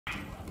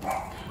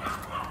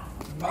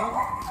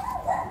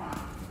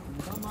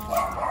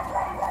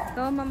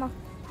给我妈妈。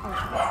好。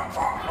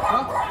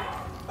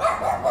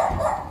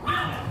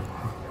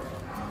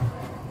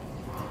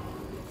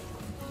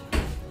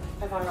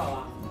太发烧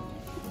了？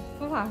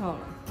不发烧了。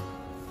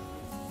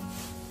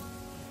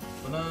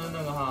不能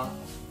那个哈，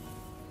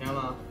行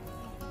吗？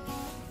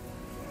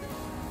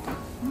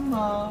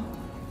吗？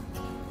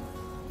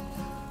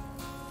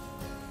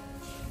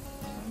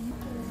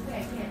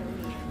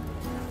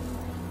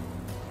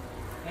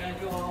哎，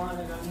就往那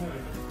个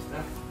来。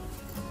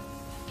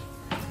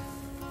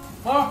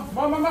好，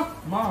忙，好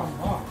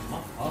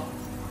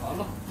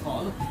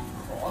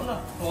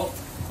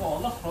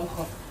了，好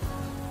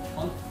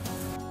了。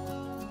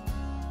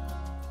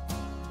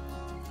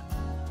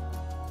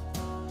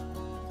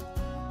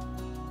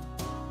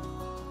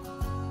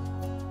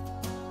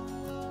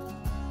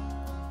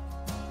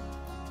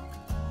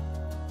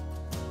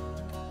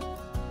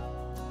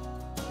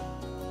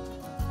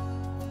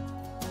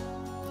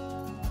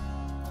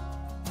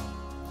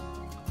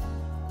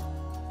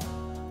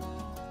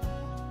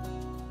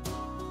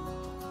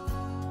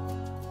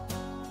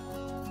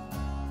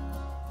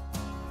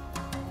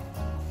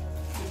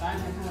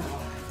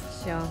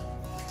行。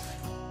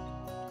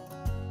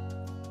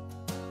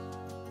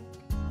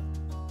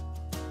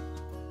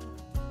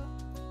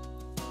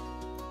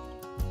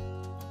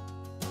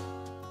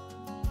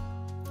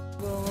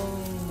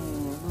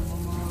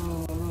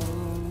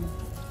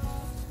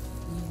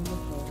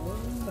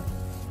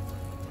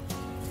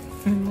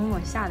默默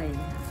吓了一下，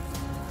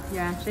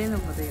眼神都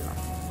不对了。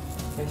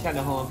别吓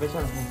得慌，别吓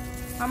得慌。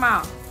妈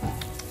妈。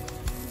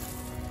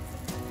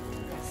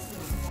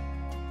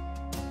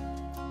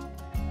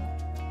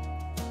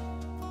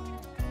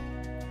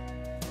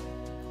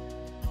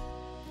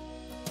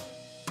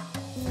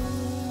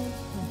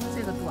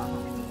这个多哈。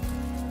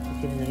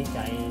其实你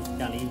家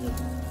里一直。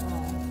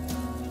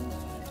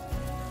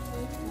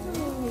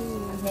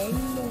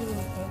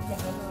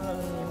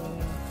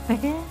嘿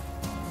嘿。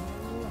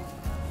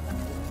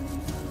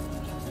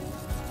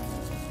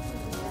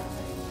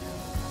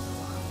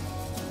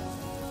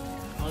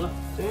好了，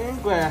真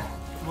乖，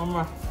妈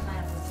妈，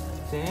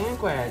真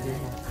乖，今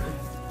天。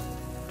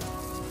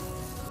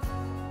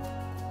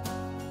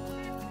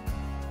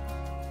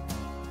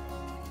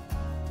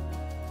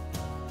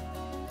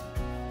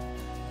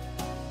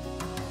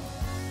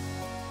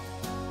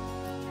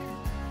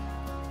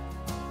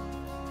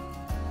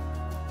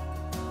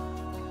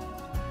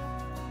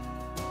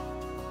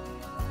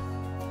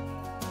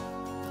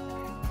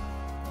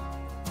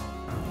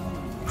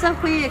这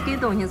回给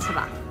东西吃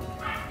吧，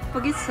不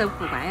给吃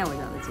不管呀，我觉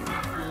得今天。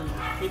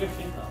给点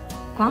水喝。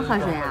光喝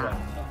水啊？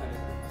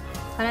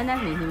喝点奶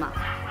水行吗？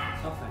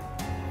少喝。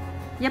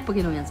也不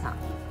给东西吃。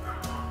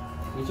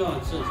你只要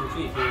吃水就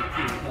停一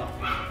条，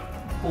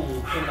空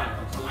手大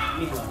要吃，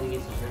明天你给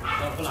吃吃，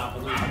要不拉不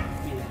动，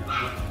明天就吃。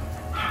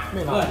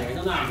没拉。这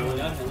等那不2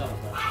天再不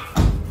吃。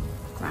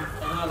乖。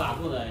等他拉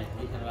肚子1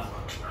天拉。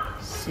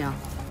行。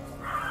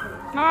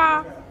妈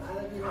妈，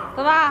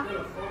走吧。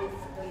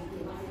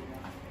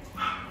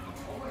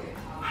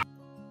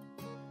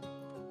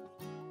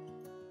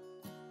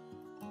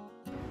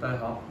大家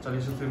好，这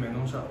里是醉美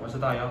农舍，我是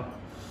大杨。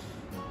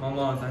毛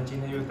毛咱今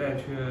天又带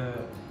去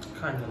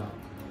看去了，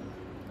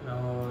然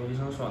后医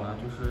生说呢，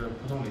就是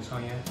普通的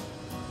肠炎，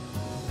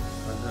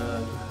可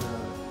是就是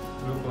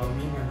如果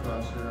明天说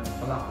是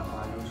不拉的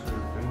话，就是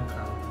不用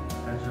看了，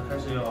但是还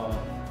是要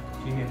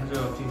今天还是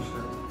要进食，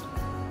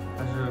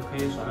但是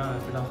可以少量的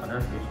给他喝点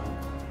水什么。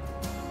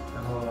然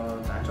后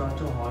咱正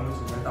好有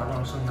之前大壮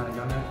剩下的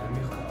羊奶粉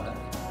没喝到的，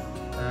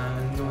咱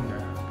弄点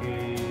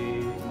给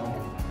毛毛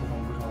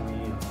补充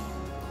营养。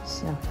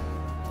行，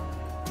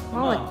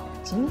我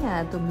今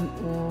天都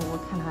我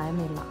看他还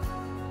没拉，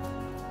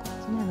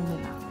今天都没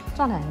拉，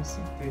状态还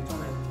行。对，状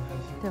态还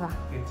行，对吧？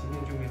对，今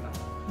天就没拉。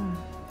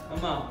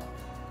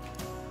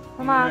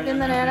妈妈，给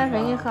那点奶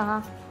水你喝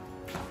哈。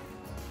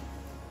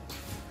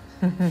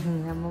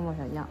你看默默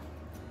小样。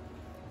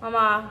妈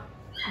妈，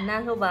你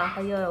难受吧？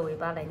还摇摇尾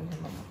巴来，你看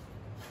默默。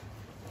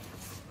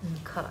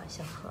渴了，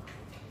想喝。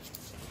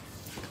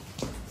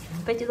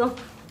别激动。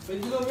别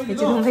激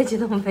动。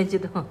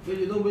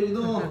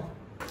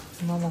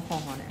妈妈晃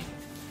晃的。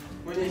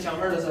不是你想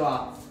玩的是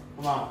吧？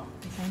好吧？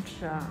你想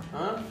吃啊？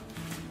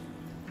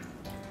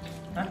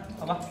来，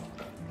好吧。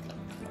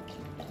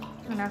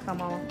弄点喝，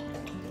妈妈。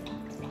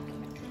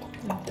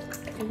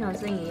就像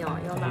人一样，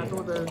要拉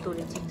肚子都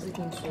得及时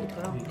进水，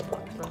不让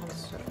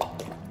吃。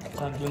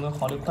咱就能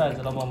好的筷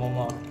子了吗，毛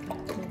毛？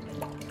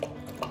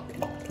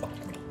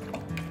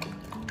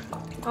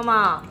妈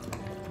妈。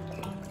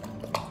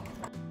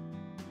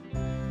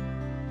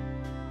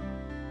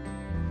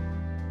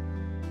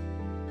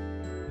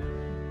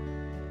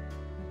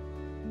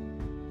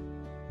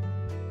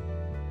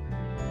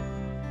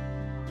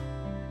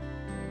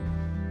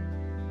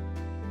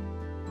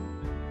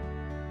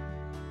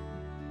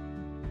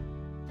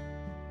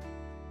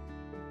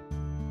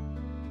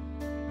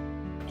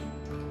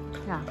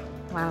呀，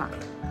完了，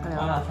喝了。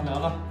完了，喝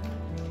凉了。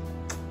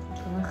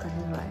不能喝太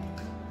多哎。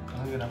可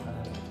能有点喝太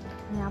多。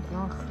人家不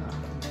能喝。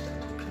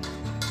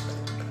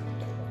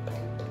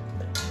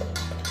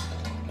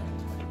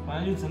反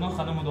正就只能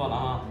喝那么多了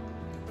哈。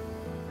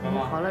你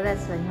好了再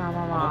吃，你看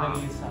妈妈。好了再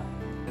给你吃。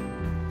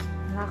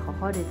那好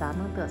好的咋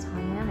能得肠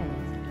炎嘞？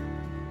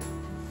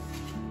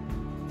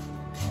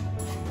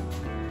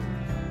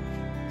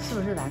是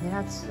不是咱给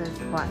他吃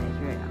错了一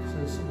句呀？是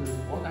不是？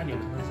我感觉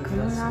可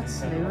能他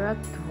吃的有点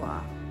多，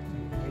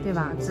对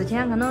吧？之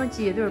前可能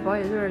鸡腿、包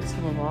鸡腿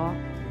吃不饱。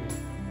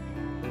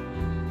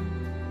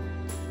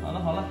好了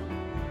好了，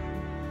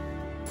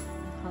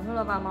好受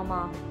了吧，毛毛？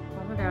好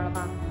受点了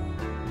吧？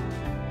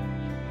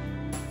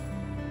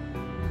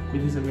估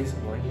计是没吃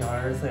过，你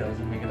儿子要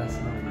是没给他吃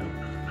那么多。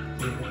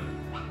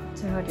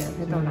最后这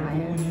才到哪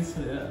呀？你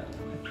吃，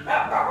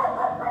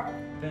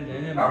再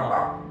忍忍毛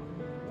毛，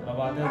知道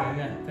吧？再忍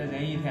忍，再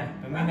忍一天，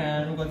等明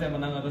天如果再不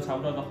那个，都差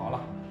不多都好了，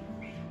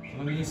我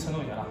能给你吃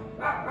东西了，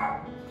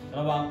知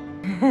道吧？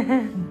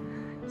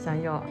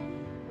想要？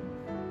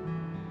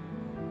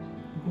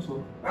你不说，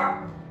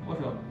我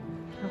说。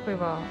还会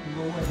吧？你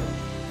给我握手，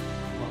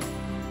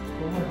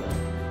给我握手，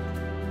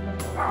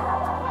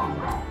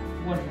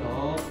握手，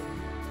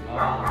知道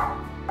吧？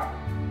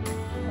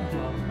握手。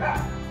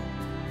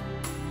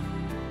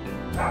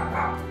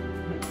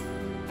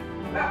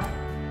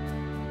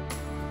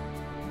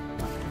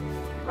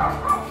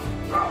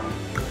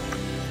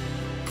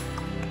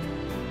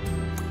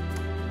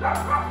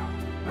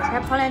再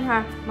跑2圈，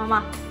妈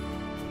妈。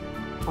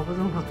跑不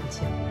动了，不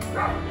去。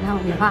然后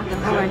尾巴跟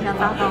后边像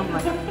打倒过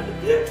去，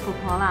不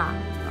跑了。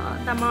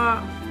大猫，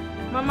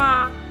妈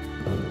妈，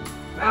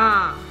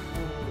啊，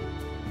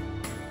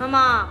妈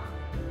妈，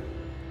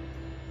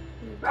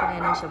可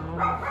怜的小猫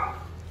猫。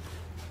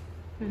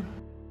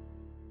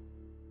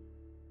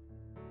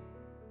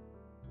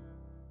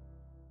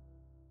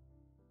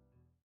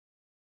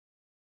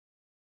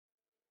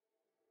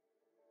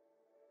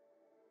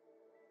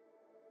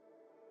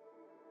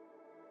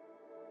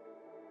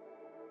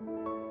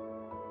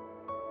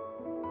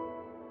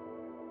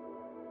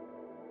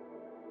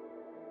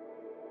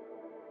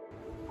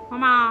妈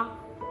妈，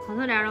好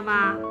受点了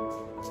吧？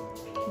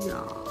呀，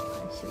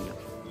行呀。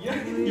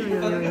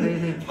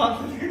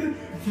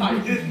他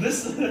真的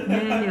是。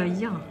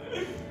痒。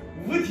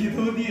五体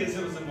投地，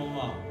是不是毛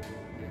毛？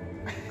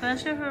快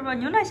睡会儿吧，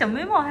你那小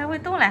眉毛还会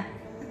动嘞。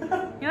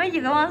你说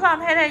一个往上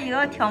抬抬，一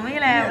个挑眉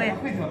来喂。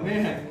会挑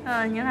眉。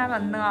你看他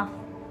呢。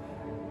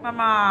妈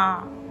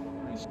妈，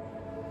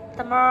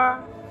大猫，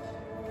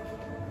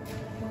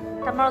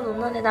大猫怎么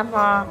弄的？大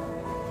猫。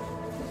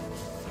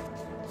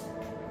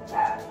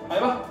来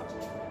吧，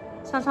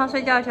上床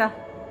睡觉去，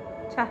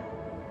去。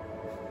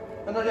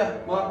跟他去，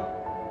玩，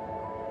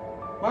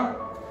玩。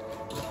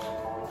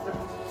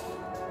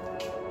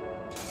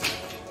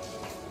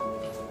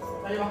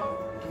来吧。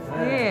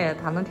哎，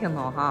他能听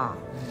懂哈，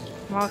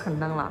猫可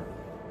能了。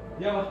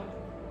要吧。